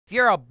If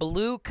you're a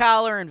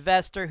blue-collar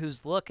investor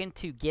who's looking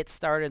to get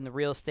started in the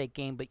real estate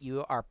game, but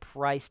you are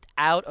priced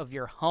out of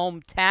your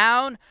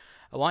hometown,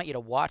 I want you to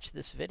watch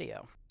this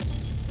video.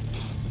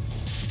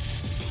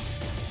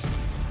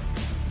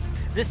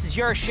 This is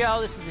your show.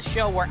 This is the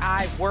show where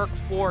I work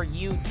for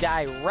you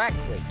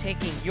directly,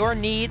 taking your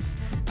needs.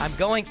 I'm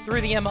going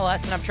through the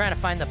MLS, and I'm trying to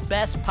find the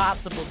best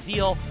possible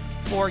deal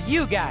for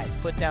you guys.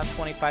 Put down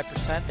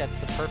 25%. That's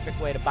the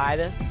perfect way to buy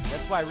this.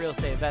 That's why real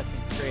estate investing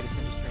is the greatest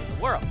industry in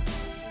the world.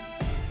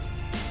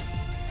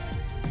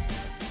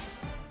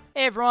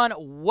 Hey everyone,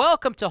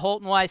 welcome to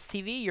Holton Wise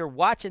TV. You're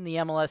watching the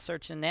MLS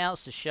Search and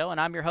Analysis Show, and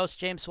I'm your host,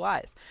 James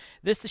Wise.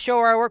 This is the show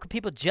where I work with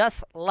people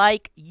just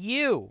like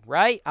you,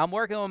 right? I'm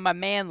working with my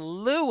man,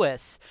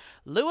 Lewis.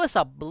 Lewis,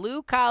 a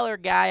blue-collar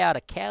guy out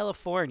of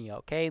California,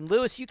 okay? And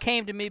Lewis, you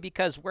came to me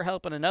because we're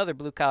helping another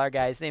blue-collar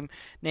guy. His name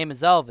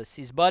is Elvis.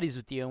 He's buddies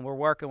with you, and we're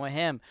working with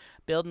him,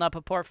 building up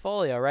a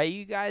portfolio, right?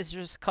 You guys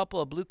are just a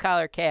couple of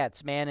blue-collar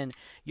cats, man. And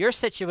your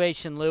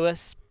situation,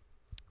 Lewis,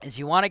 is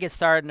you want to get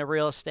started in the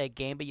real estate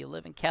game, but you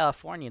live in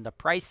California, and the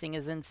pricing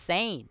is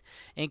insane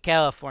in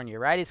California,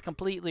 right? It's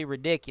completely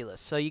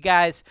ridiculous. So you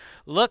guys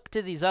look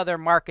to these other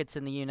markets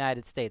in the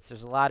United States.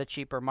 There's a lot of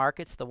cheaper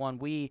markets. The one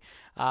we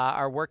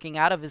are working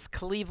out of is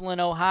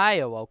Cleveland,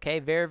 Ohio, okay?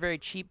 Very, very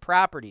cheap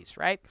properties,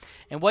 right?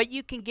 And what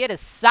you can get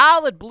is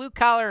solid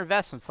blue-collar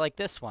investments like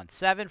this one,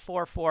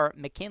 744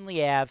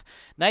 Mckinley Ave.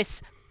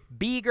 Nice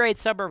B-grade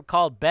suburb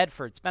called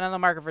Bedford. It's been on the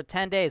market for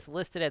 10 days,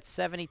 listed at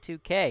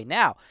 $72K.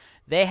 Now,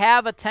 they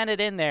have a tenant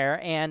in there,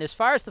 and as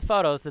far as the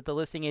photos that the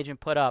listing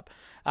agent put up,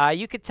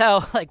 you could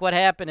tell, like, what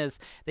happened is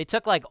they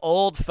took, like,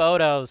 old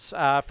photos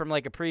from,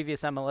 like, a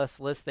previous MLS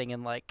listing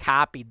and, like,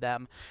 copied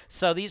them.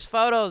 So these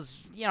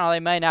photos, you know, they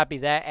might not be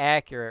that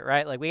accurate,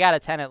 right? Like, we got a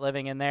tenant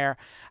living in there.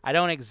 I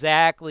don't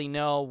exactly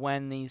know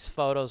when these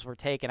photos were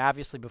taken,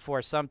 obviously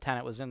before some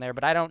tenant was in there,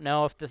 but I don't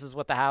know if this is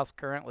what the house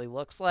currently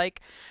looks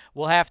like.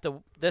 We'll have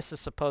to, this is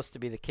supposed to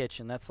be the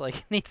kitchen. That's,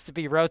 like, needs to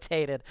be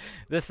rotated.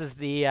 This is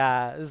the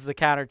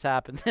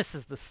countertop, and this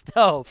is the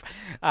stove.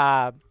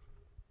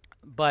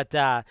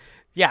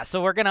 Yeah,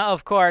 so we're going to,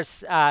 of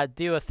course,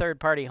 do a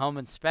third-party home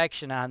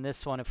inspection on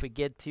this one if we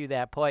get to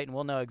that point, and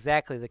we'll know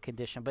exactly the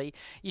condition. But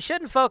you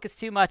shouldn't focus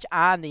too much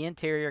on the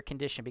interior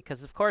condition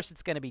because, of course,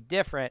 it's going to be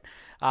different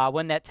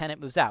when that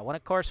tenant moves out. When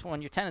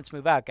your tenants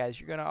move out, guys,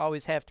 you're going to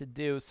always have to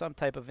do some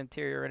type of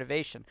interior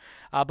renovation.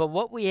 But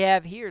what we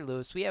have here,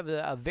 Lewis, we have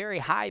a very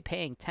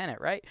high-paying tenant,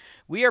 right?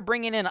 We are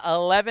bringing in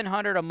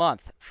 $1,100 a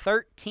month,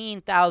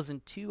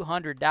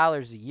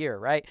 $13,200 a year,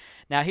 right?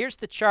 Now, here's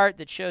the chart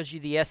that shows you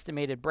the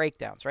estimated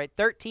breakdowns, right?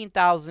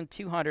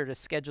 $13,200 is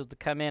scheduled to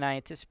come in. I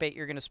anticipate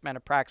you're going to spend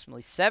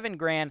approximately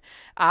 $7,000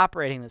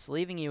 operating this,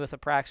 leaving you with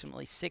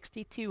approximately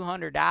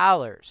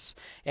 $6,200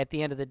 at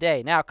the end of the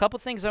day. Now, a couple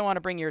things I want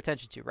to bring your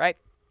attention to, right?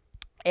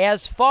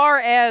 As far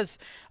as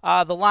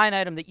the line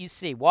item that you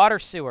see, water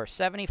sewer,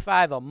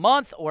 $75 a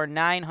month or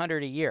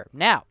 $900 a year.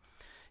 Now,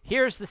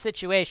 here's the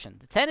situation.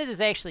 The tenant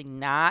is actually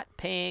not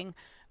paying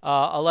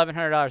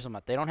 $1,100 a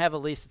month. They don't have a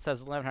lease that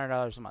says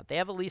 $1,100 a month. They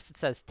have a lease that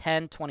says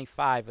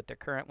 $1,025 with their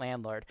current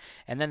landlord,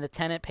 and then the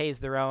tenant pays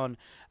their own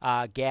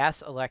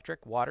gas,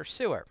 electric, water,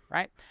 sewer,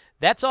 right?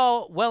 That's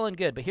all well and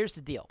good, but here's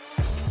the deal.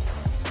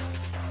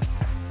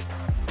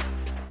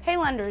 Hey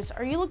lenders,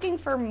 are you looking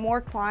for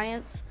more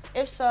clients?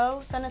 If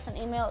so, send us an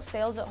email at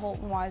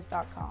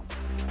sales@holtonwise.com.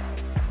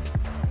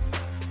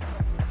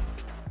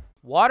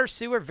 Water,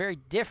 sewer, very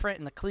different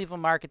in the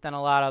Cleveland market than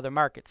a lot of other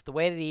markets. The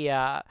way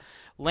the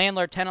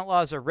landlord-tenant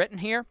laws are written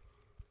here,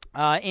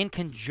 in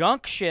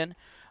conjunction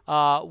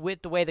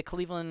with the way the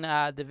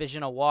Cleveland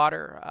Division of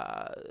Water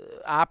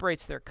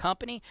operates their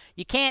company,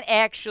 you can't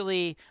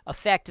actually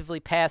effectively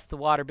pass the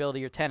water bill to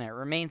your tenant. It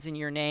remains in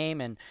your name,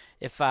 and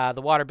if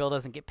the water bill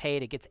doesn't get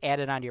paid, it gets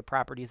added onto your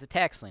property as a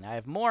tax lien. I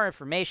have more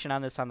information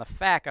on this on the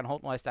FAQ on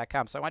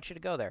HoltonWise.com, so I want you to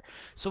go there.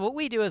 So what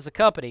we do as a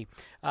company,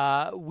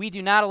 we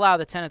do not allow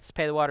the tenants to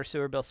pay the water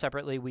sewer bill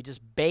separately. We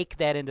just bake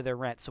that into their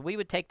rent. So we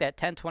would take that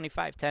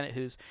 1025 tenant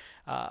who's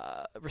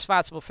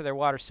responsible for their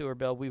water sewer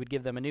bill. We would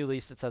give them a new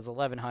lease that says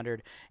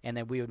 $1,100, and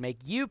then we would make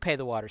you pay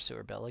the water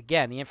sewer bill.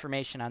 Again, the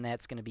information on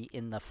that's going to be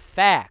in the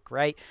FAQ,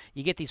 right?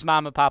 You get these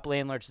mom and pop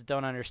landlords that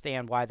don't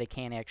understand why they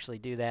can't actually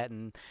do that,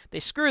 and they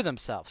screw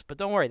themselves. But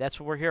don't worry, that's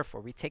what we're here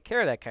for. We take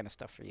care of that kind of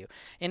stuff for you.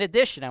 In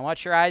addition, I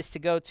want your eyes to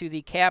go to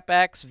the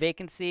CapEx,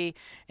 vacancy,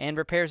 and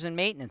repairs and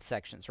maintenance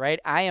sections, right?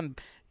 I am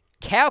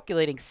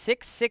calculating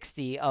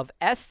 $660 of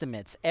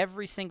estimates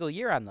every single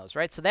year on those,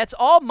 right? So that's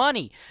all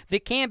money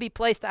that can be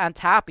placed on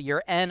top of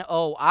your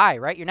NOI,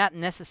 right? You're not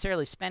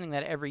necessarily spending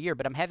that every year,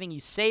 but I'm having you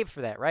save for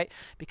that, right?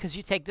 Because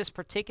you take this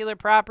particular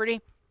property,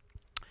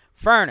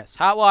 furnace,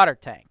 hot water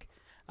tank,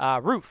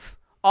 roof,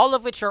 all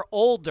of which are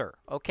older,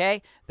 okay?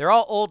 They're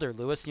all older,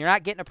 Lewis. You're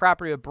not getting a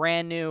property with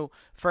brand new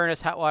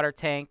furnace, hot water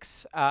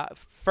tanks, and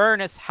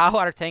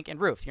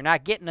roof. You're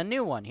not getting a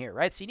new one here,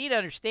 right? So you need to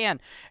understand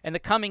in the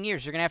coming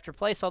years, you're going to have to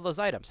replace all those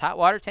items. Hot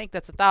water tank,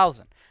 that's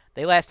 $1,000.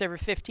 They last every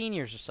 15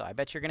 years or so. I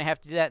bet you're going to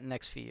have to do that in the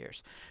next few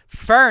years.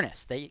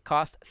 Furnace, they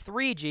cost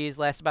 3 Gs,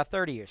 last about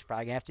 30 years.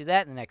 Probably going to have to do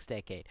that in the next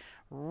decade.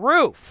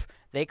 Roof,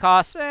 They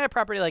cost,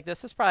 property like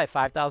this is probably a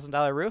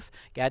 $5,000 roof.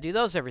 Got to do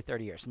those every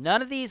 30 years.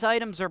 None of these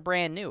items are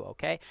brand new,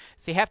 okay?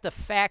 So you have to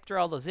factor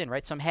all those in,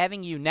 right? So I'm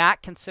having you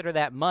not consider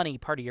that money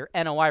part of your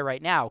NOI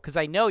right now because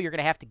I know you're going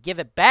to have to give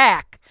it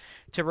back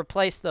to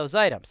replace those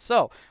items.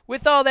 So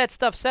with all that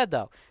stuff said,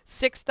 though,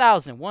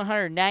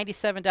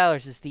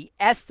 $6,197 is the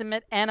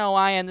estimate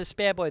NOI on this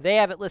bad boy. They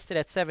have it listed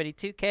at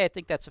 $72K. I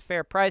think that's a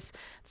fair price.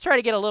 Let's try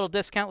to get a little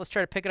discount. Let's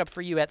try to pick it up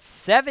for you at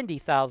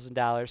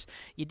 $70,000.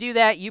 You do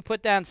that, you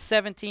put down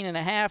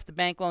 17.5. The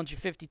bank loans you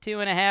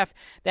 52.5.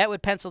 That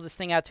would pencil this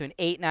thing out to an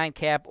 8.9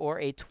 cap or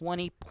a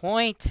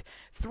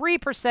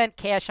 20.3%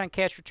 cash on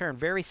cash return.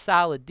 Very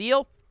solid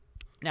deal.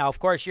 Now, of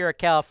course, you're a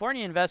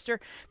California investor.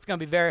 It's going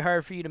to be very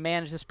hard for you to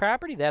manage this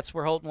property. That's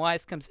where Holton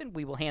Wise comes in.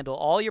 We will handle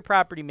all your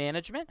property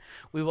management.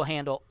 We will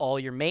handle all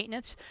your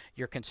maintenance,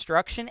 your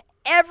construction,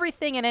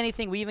 everything and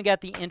anything. We even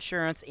got the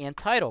insurance and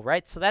title,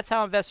 right? So that's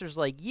how investors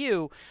like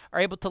you are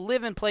able to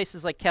live in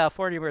places like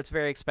California where it's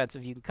very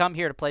expensive. You can come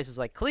here to places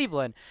like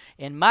Cleveland,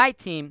 and my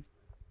team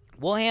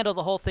will handle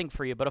the whole thing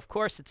for you. But, of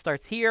course, it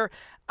starts here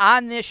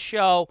on this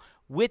show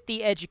with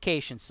the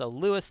education. So,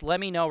 Lewis,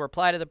 let me know.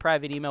 Reply to the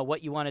private email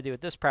what you want to do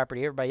with this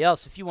property. Everybody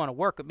else, if you want to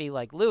work with me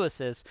like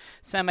Lewis is,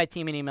 send my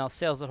team an email,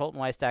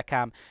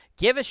 sales@holtonwise.com.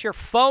 Give us your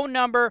phone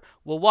number.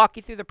 We'll walk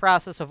you through the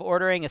process of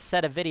ordering a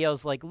set of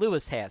videos like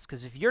Lewis has.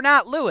 Because if you're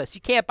not Lewis,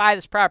 you can't buy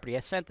this property. I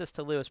sent this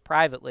to Lewis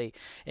privately,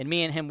 and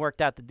me and him worked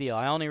out the deal.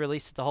 I only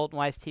released it to Holton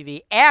Wise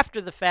TV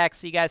after the fact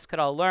so you guys could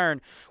all learn,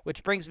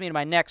 which brings me to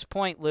my next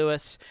point,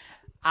 Lewis.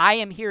 I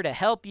am here to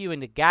help you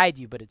and to guide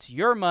you, but it's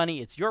your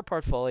money. It's your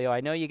portfolio.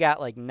 I know you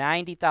got like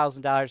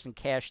 $90,000 in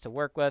cash to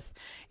work with,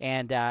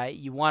 and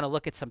you want to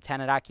look at some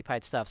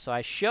tenant-occupied stuff. So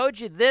I showed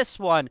you this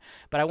one,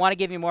 but I want to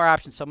give you more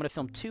options. So I'm going to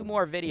film 2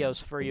 more videos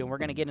for you, and we're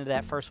going to get into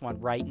that first one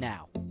right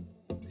now.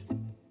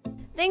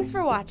 Thanks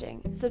for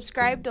watching.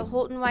 Subscribe to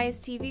Holton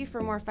Wise TV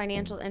for more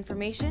financial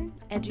information,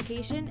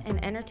 education,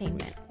 and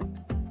entertainment.